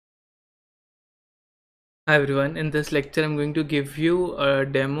Hi everyone, in this lecture I'm going to give you a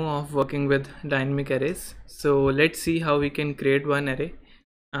demo of working with dynamic arrays. So let's see how we can create one array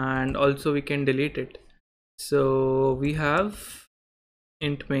and also we can delete it. So we have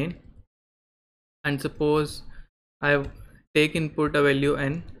int main, and suppose I take input a value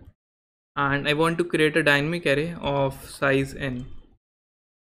n and I want to create a dynamic array of size n.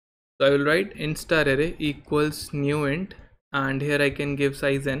 So I will write int star array equals new int, and here I can give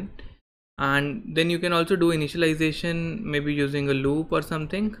size n. And then you can also do initialization, maybe using a loop or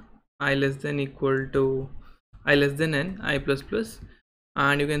something, I less than equal to I less than n, I plus plus,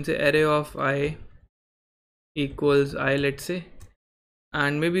 and you can say array of I equals I, let's say,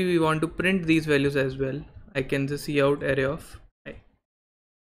 and maybe we want to print these values as well. I can just see out array of I.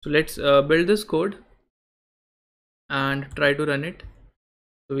 So let's build this code and try to run it.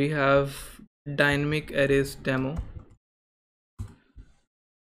 So we have dynamic arrays demo.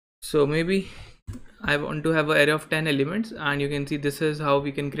 So maybe I want to have an array of 10 elements, and you can see this is how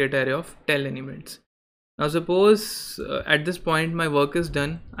we can create an array of 10 elements. Now suppose at this point my work is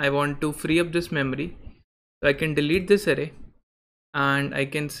done, I want to free up this memory, so I can delete this array and I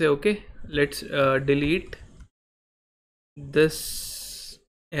can say okay, let's delete this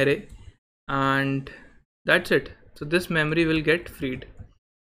array, and that's it. So this memory will get freed.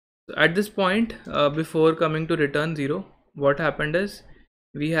 So at this point, before coming to return 0, what happened is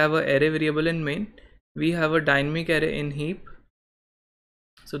we have an array variable in main, we have a dynamic array in heap.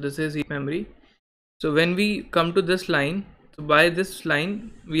 So this is heap memory. So when we come to this line, so by this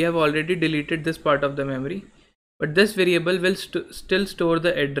line we have already deleted this part of the memory, but this variable will still store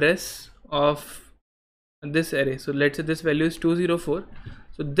the address of this array. So let's say this value is 204.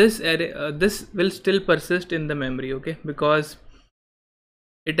 So this array this will still persist in the memory, okay, because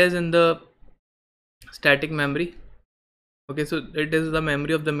it is in the static memory. Okay, so it is the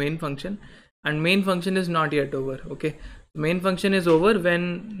memory of the main function, and main function is not yet over. Okay, main function is over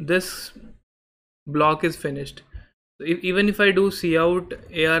when this block is finished. So even if I do cout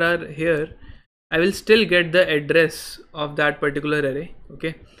arr here, I will still get the address of that particular array.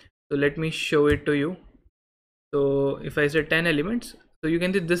 Okay, so let me show it to you. So if I say 10 elements, so you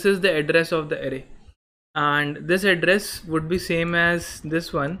can see this is the address of the array, and this address would be same as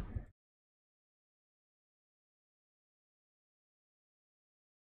this one.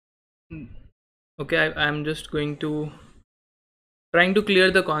 Okay, I'm just going to trying to clear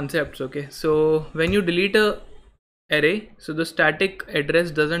the concepts. Okay, so when you delete a array, so the static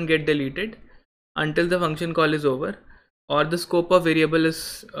address doesn't get deleted until the function call is over, or the scope of variable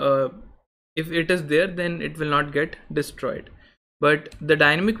is if it is there, then it will not get destroyed, but the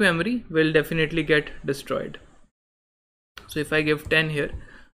dynamic memory will definitely get destroyed. So if I give 10 here,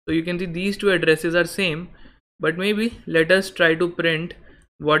 so you can see these two addresses are same, but maybe let us try to print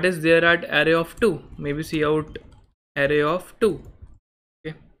what is there at array of 2. Maybe cout array of 2.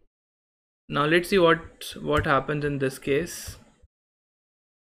 Okay, now let's see what happens in this case.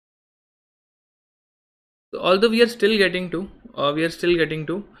 So although we are still getting to,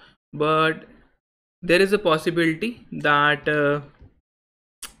 but there is a possibility that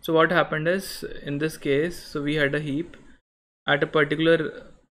so what happened is, in this case, so we had a heap at a particular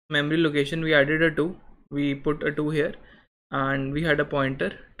memory location, we added a 2, we put a 2 here, and we had a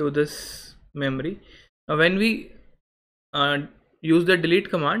pointer to this memory. Now when we use the delete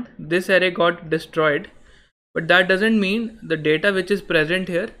command, this array got destroyed, but that doesn't mean the data which is present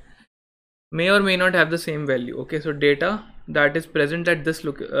here may or may not have the same value. Okay, so data that is present at this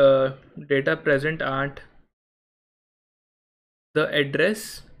data present at the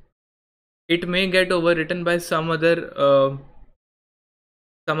address, it may get overwritten by some other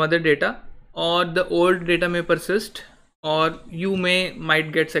data, or the old data may persist, or you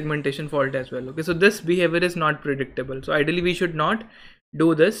might get segmentation fault as well. Okay, so this behavior is not predictable, so ideally we should not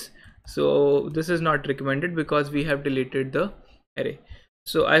do this. So this is not recommended because we have deleted the array.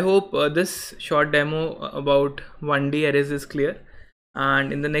 So I hope this short demo about 1D arrays is clear,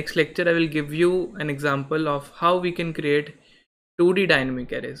 and in the next lecture I will give you an example of how we can create 2D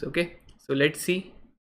dynamic arrays. Okay, so let's see